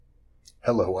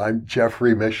Hello, I'm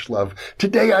Jeffrey Mishlove.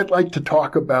 Today I'd like to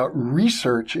talk about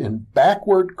research in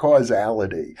backward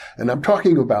causality, and I'm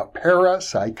talking about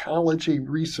parapsychology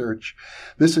research.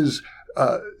 This is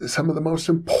some of the most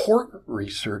important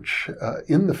research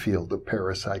in the field of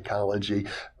parapsychology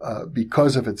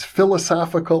because of its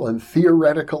philosophical and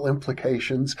theoretical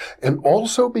implications, and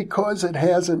also because it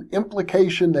has an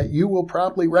implication that you will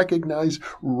probably recognize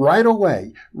right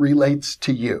away relates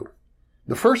to you.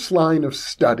 The first line of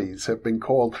studies have been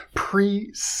called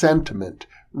presentiment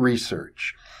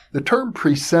research. The term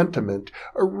presentiment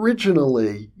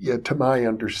originally, to my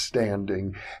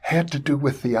understanding, had to do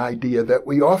with the idea that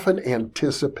we often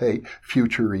anticipate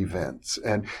future events.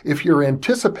 And if you're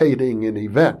anticipating an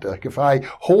event, like if I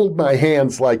hold my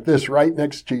hands like this right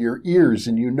next to your ears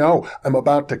and you know I'm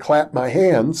about to clap my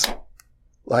hands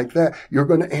like that, you're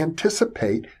going to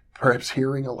anticipate perhaps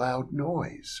hearing a loud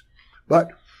noise.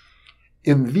 But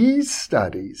in these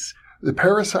studies, the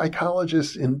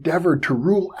parapsychologists endeavored to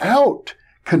rule out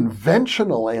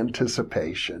conventional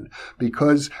anticipation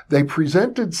because they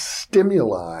presented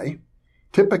stimuli.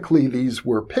 Typically, these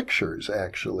were pictures,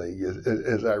 actually,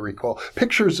 as I recall,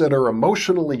 pictures that are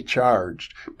emotionally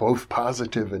charged, both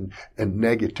positive and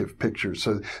negative pictures.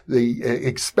 So the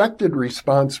expected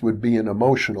response would be an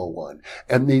emotional one.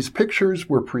 And these pictures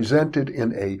were presented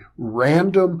in a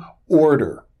random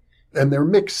order. And they're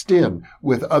mixed in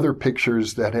with other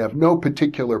pictures that have no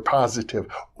particular positive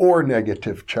or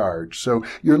negative charge. So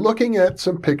you're looking at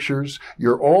some pictures,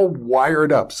 you're all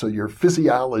wired up, so your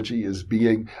physiology is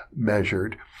being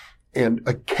measured. And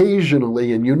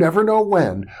occasionally, and you never know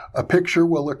when, a picture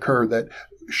will occur that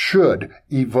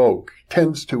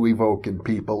tends to evoke in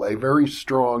people a very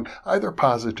strong, either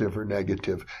positive or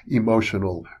negative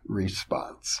emotional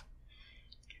response.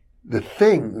 The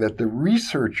thing that the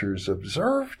researchers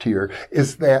observed here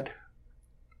is that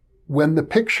when the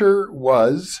picture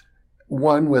was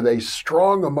one with a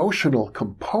strong emotional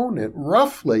component,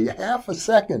 roughly half a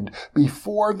second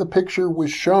before the picture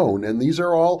was shown, and these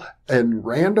are all in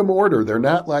random order, they're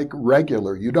not like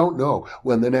regular, you don't know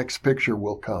when the next picture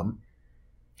will come.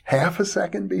 Half a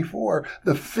second before,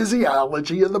 the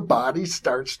physiology of the body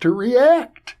starts to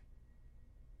react.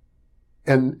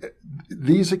 And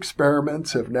these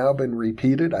experiments have now been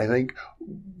repeated, I think,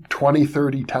 20,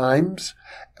 30 times,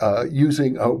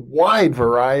 using a wide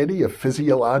variety of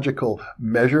physiological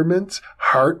measurements,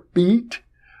 heartbeat,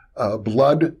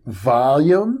 blood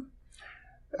volume,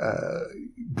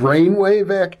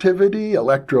 brainwave activity,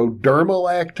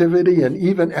 electrodermal activity, and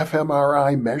even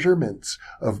fMRI measurements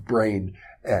of brain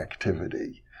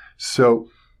activity. So,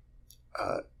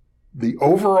 the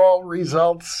overall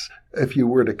results, if you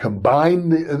were to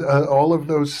combine all of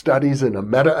those studies in a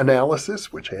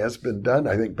meta-analysis, which has been done,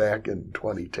 I think, back in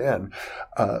 2010,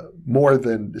 more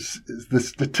than the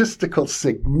statistical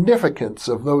significance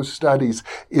of those studies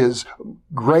is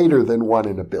greater than 1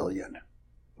 in a billion,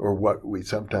 or what we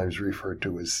sometimes refer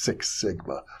to as 6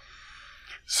 sigma.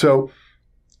 So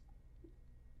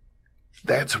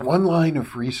that's one line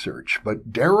of research,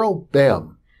 but Daryl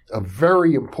Bem, a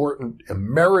very important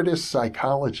emeritus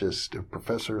psychologist, a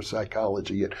professor of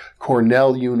psychology at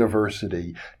Cornell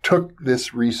University, took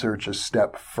this research a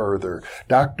step further.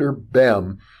 Dr.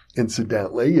 Bem,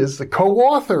 incidentally, is the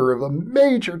co-author of a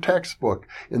major textbook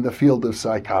in the field of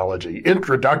psychology,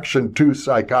 Introduction to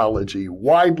Psychology,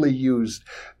 widely used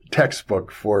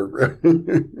textbook for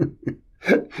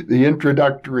the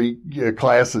introductory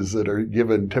classes that are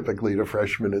given typically to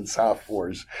freshmen and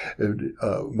sophomores in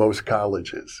most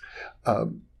colleges.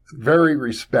 Very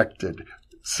respected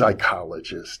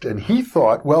psychologist. And he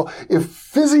thought, well, if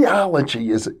physiology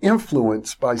is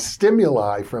influenced by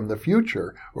stimuli from the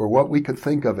future, or what we could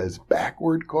think of as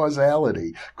backward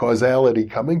causality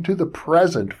coming to the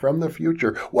present from the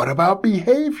future, what about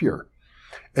behavior?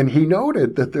 And he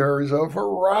noted that there is a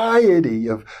variety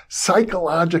of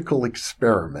psychological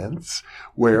experiments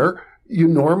where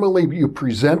you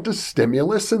present a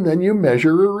stimulus and then you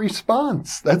measure a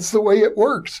response. That's the way it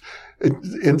works.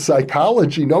 In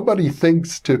psychology, nobody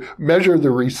thinks to measure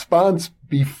the response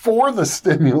before the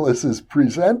stimulus is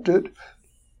presented.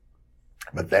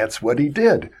 But that's what he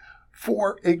did.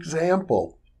 For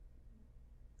example,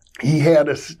 he had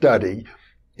a study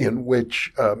in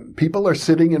which people are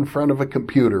sitting in front of a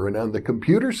computer, and on the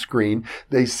computer screen,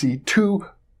 they see 2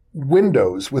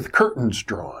 windows with curtains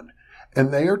drawn.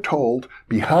 And they are told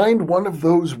behind one of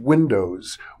those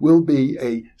windows will be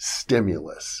a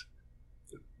stimulus.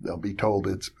 They'll be told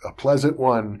it's a pleasant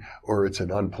one or it's an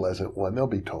unpleasant one. They'll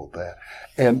be told that.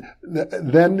 And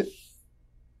then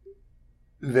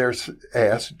they're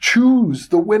asked, choose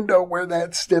the window where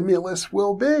that stimulus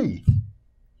will be.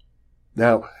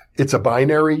 Now, it's a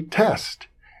binary test,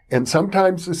 and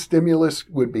sometimes the stimulus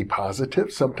would be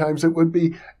positive, sometimes it would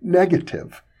be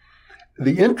negative.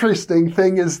 The interesting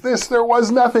thing is this: there was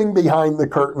nothing behind the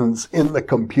curtains in the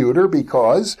computer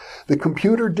because the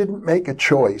computer didn't make a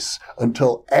choice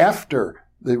until after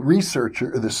the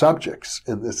researcher, the subjects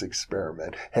in this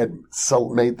experiment had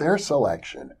made their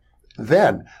selection.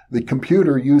 Then the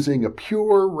computer, using a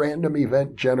pure random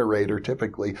event generator,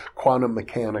 typically quantum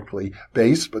mechanically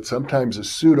based, but sometimes a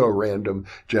pseudo-random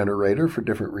generator for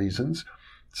different reasons.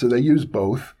 So they use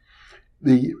both.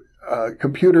 The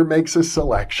computer makes a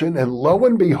selection, and lo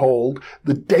and behold,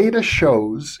 the data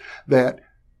shows that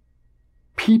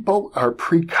people are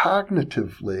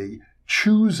precognitively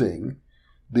choosing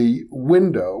the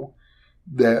window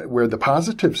where the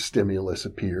positive stimulus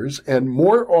appears, and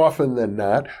more often than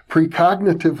not,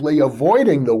 precognitively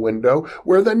avoiding the window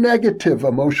where the negative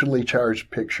emotionally charged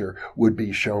picture would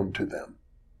be shown to them.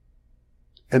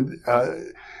 And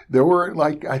there were,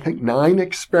 I think 9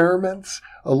 experiments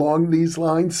along these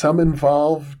lines. Some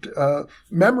involved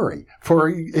memory. For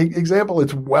example,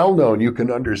 it's well known, you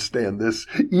can understand this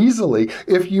easily,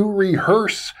 if you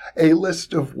rehearse a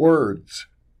list of words,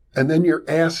 and then you're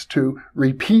asked to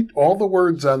repeat all the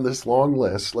words on this long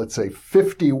list, let's say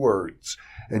 50 words,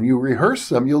 and you rehearse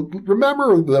them, you'll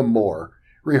remember them more.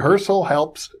 Rehearsal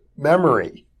helps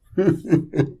memory.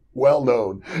 Well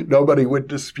known. Nobody would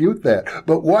dispute that.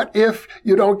 But what if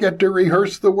you don't get to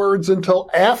rehearse the words until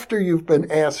after you've been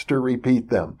asked to repeat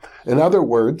them? In other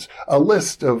words, a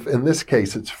list of, in this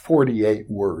case, it's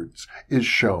 48 words, is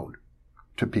shown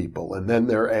to people. And then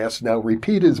they're asked, now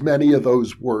repeat as many of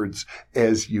those words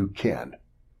as you can.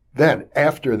 Then,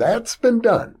 after that's been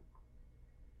done,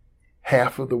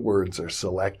 half of the words are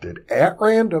selected at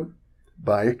random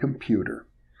by a computer.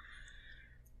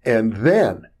 And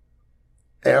then,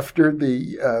 after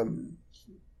the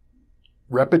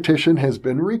repetition has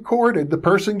been recorded, the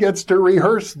person gets to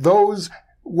rehearse those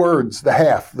words, the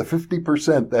half, the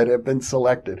 50% that have been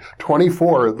selected,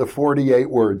 24 of the 48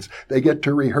 words. They get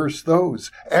to rehearse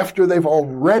those after they've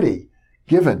already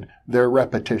given their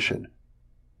repetition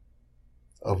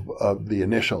of the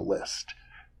initial list.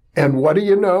 And what do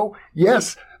you know?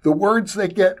 Yes, the words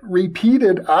that get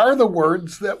repeated are the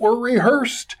words that were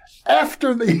rehearsed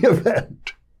after the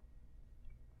event.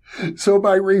 So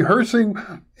by rehearsing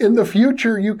in the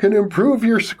future, you can improve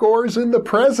your scores in the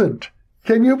present.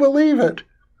 Can you believe it?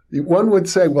 One would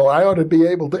say, well, I ought to be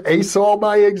able to ace all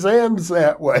my exams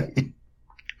that way.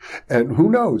 And who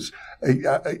knows?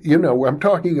 I'm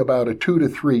talking about a 2 to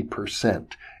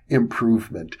 3%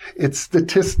 improvement. It's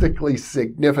statistically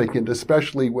significant,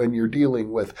 especially when you're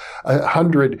dealing with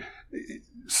 100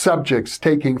 subjects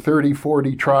taking 30,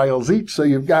 40 trials each. So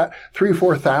you've got 3,000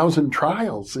 or 4,000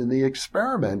 trials in the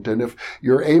experiment. And if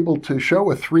you're able to show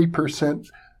a 3%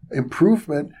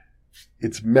 improvement,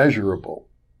 it's measurable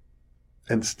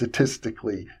and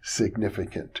statistically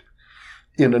significant.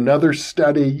 In another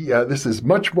study, this is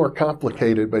much more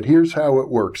complicated, but here's how it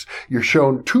works. You're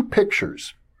shown 2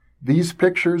 pictures. These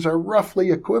pictures are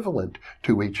roughly equivalent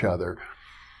to each other,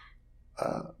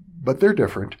 but they're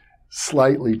different.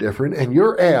 Slightly different, and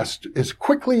you're asked as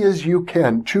quickly as you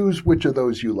can, choose which of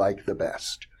those you like the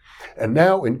best. And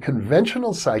now in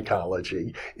conventional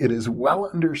psychology, it is well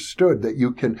understood that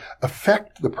you can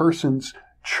affect the person's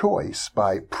choice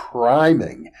by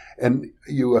priming, and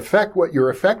what you're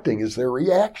affecting is their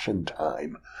reaction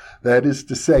time. That is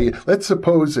to say, let's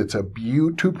suppose it's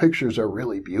 2 pictures are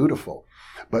really beautiful,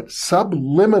 but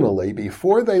subliminally,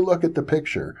 before they look at the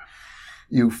picture,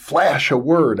 you flash a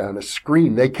word on a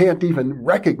screen. They can't even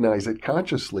recognize it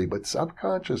consciously, but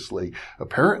subconsciously,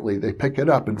 apparently they pick it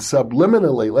up. And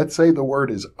subliminally, let's say the word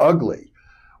is ugly.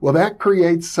 Well, that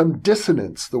creates some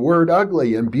dissonance, the word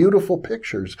ugly in beautiful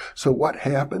pictures. So what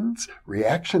happens?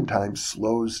 Reaction time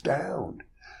slows down.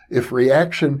 If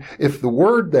the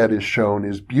word that is shown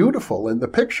is beautiful and the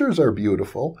pictures are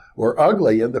beautiful, or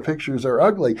ugly and the pictures are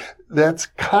ugly, that's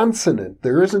consonant.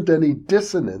 There isn't any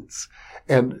dissonance.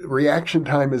 And reaction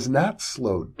time is not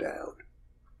slowed down.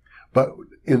 But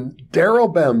in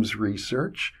Daryl Bem's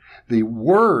research, the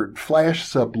word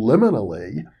flashed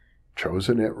subliminally,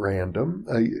 chosen at random,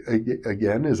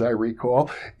 again, as I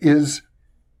recall, is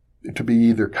to be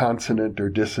either consonant or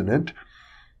dissonant.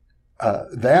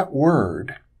 That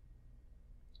word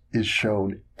is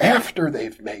shown after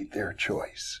they've made their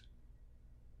choice.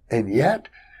 And yet,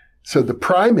 so the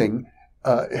priming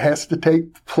has to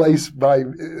take place by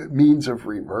means of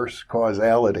reverse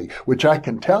causality, which I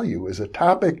can tell you is a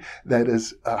topic that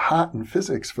is hot in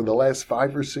physics for the last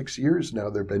 5 or 6 years now.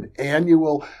 There have been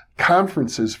annual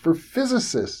conferences for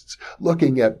physicists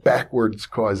looking at backwards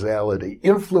causality,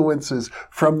 influences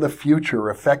from the future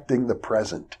affecting the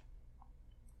present.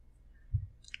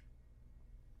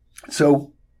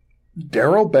 So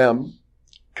Daryl Bem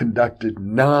conducted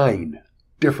 9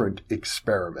 different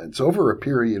experiments over a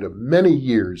period of many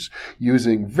years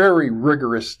using very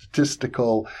rigorous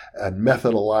statistical and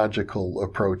methodological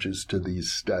approaches to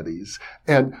these studies.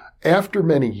 And after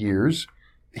many years,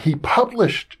 he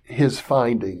published his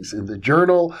findings in the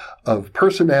Journal of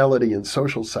Personality and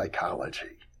Social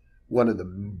Psychology, one of the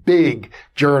big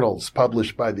journals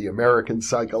published by the American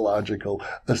Psychological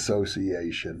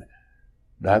Association.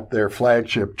 Not their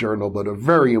flagship journal, but a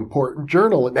very important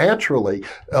journal. And naturally,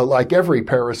 like every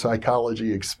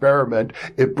parapsychology experiment,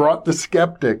 it brought the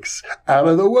skeptics out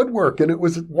of the woodwork, and it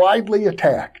was widely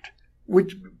attacked,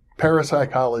 which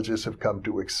parapsychologists have come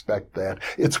to expect that.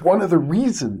 It's one of the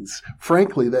reasons,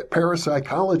 frankly, that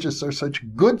parapsychologists are such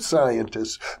good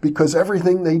scientists, because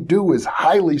everything they do is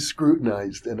highly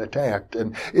scrutinized and attacked.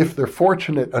 And if they're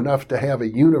fortunate enough to have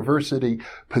a university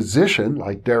position,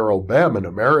 like Daryl Bem, an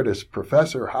emeritus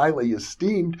professor, highly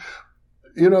esteemed,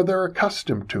 they're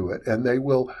accustomed to it, and they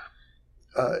will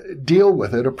deal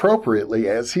with it appropriately,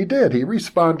 as he did. He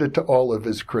responded to all of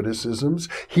his criticisms.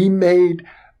 He made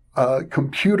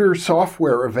computer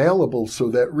software available so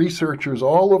that researchers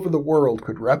all over the world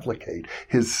could replicate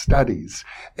his studies.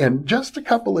 And just a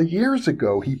couple of years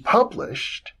ago, he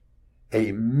published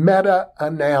a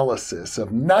meta-analysis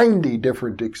of 90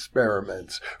 different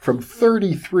experiments from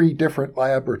 33 different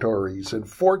laboratories in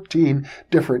 14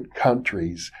 different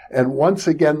countries. And once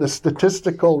again, the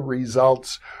statistical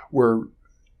results were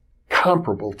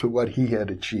comparable to what he had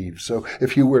achieved. So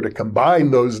if you were to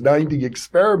combine those 90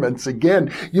 experiments,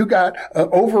 again, you got an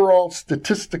overall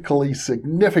statistically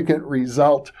significant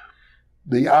result.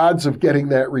 The odds of getting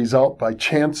that result by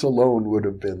chance alone would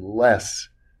have been less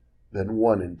than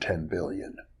 1 in 10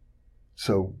 billion.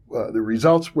 So the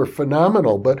results were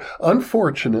phenomenal, but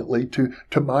unfortunately,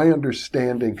 to my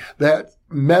understanding, that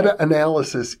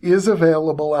meta-analysis is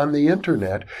available on the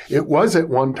internet. It was at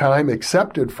one time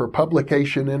accepted for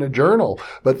publication in a journal,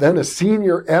 but then a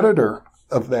senior editor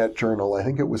of that journal, I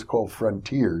think it was called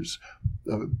Frontiers,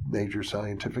 a major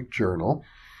scientific journal,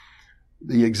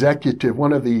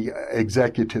 one of the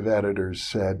executive editors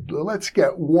said, let's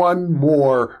get one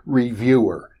more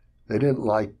reviewer. They didn't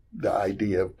like the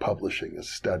idea of publishing a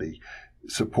study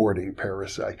supporting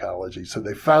parapsychology. So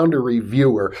they found a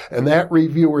reviewer, and that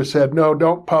reviewer said, no,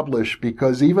 don't publish,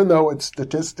 because even though it's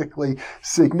statistically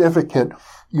significant,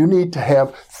 you need to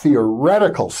have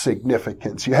theoretical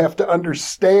significance. You have to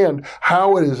understand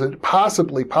how it is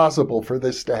possibly possible for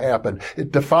this to happen.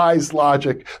 It defies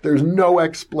logic. There's no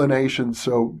explanation.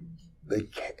 So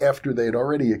after they'd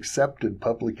already accepted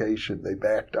publication, they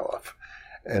backed off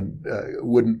and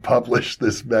wouldn't publish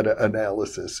this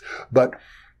meta-analysis.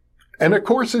 And of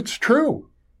course, it's true.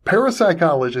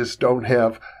 Parapsychologists don't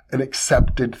have an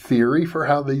accepted theory for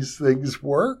how these things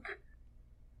work.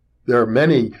 There are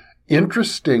many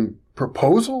interesting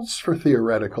proposals for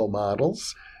theoretical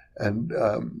models, and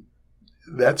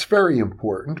that's very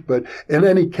important. But in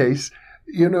any case,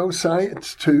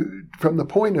 science, from the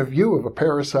point of view of a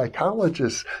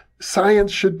parapsychologist,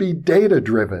 science should be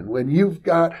data-driven. When you've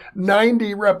got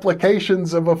 90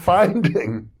 replications of a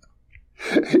finding,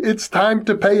 it's time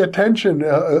to pay attention.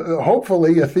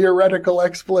 Hopefully, a theoretical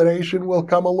explanation will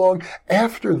come along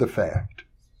after the fact.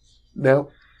 Now,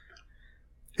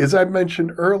 as I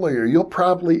mentioned earlier, you'll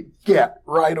probably get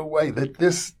right away that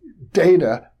this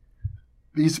data,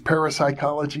 these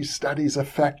parapsychology studies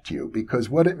affect you, because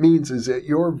what it means is that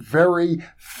your very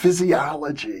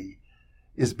physiology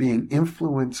is being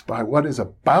influenced by what is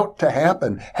about to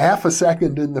happen half a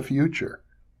second in the future.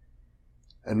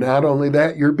 And not only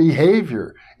that, your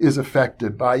behavior is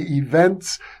affected by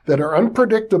events that are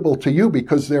unpredictable to you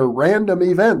because they're random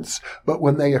events. But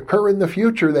when they occur in the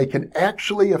future, they can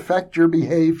actually affect your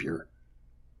behavior.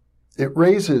 It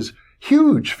raises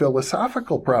huge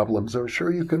philosophical problems. I'm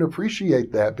sure you can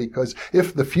appreciate that, because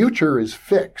if the future is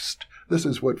fixed, this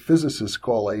is what physicists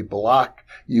call a block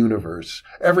universe.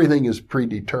 Everything is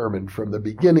predetermined from the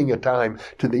beginning of time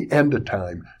to the end of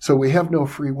time. So we have no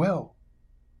free will,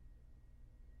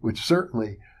 which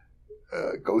certainly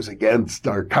goes against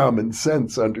our common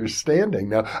sense understanding.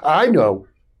 Now, I know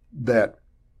that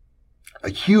a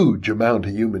huge amount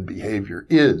of human behavior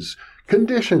is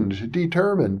conditioned,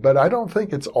 determined, but I don't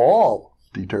think it's all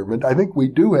determined. I think we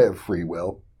do have free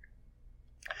will.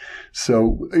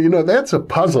 So, that's a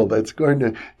puzzle that's going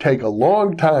to take a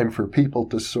long time for people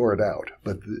to sort out.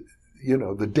 But,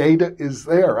 the data is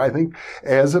there. I think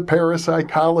as a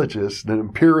parapsychologist, an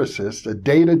empiricist, a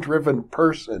data-driven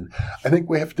person, I think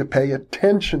we have to pay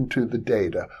attention to the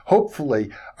data.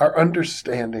 Hopefully, our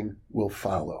understanding will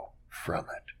follow from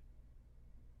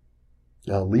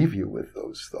it. I'll leave you with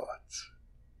those thoughts.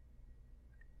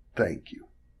 Thank you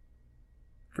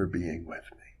for being with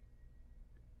me.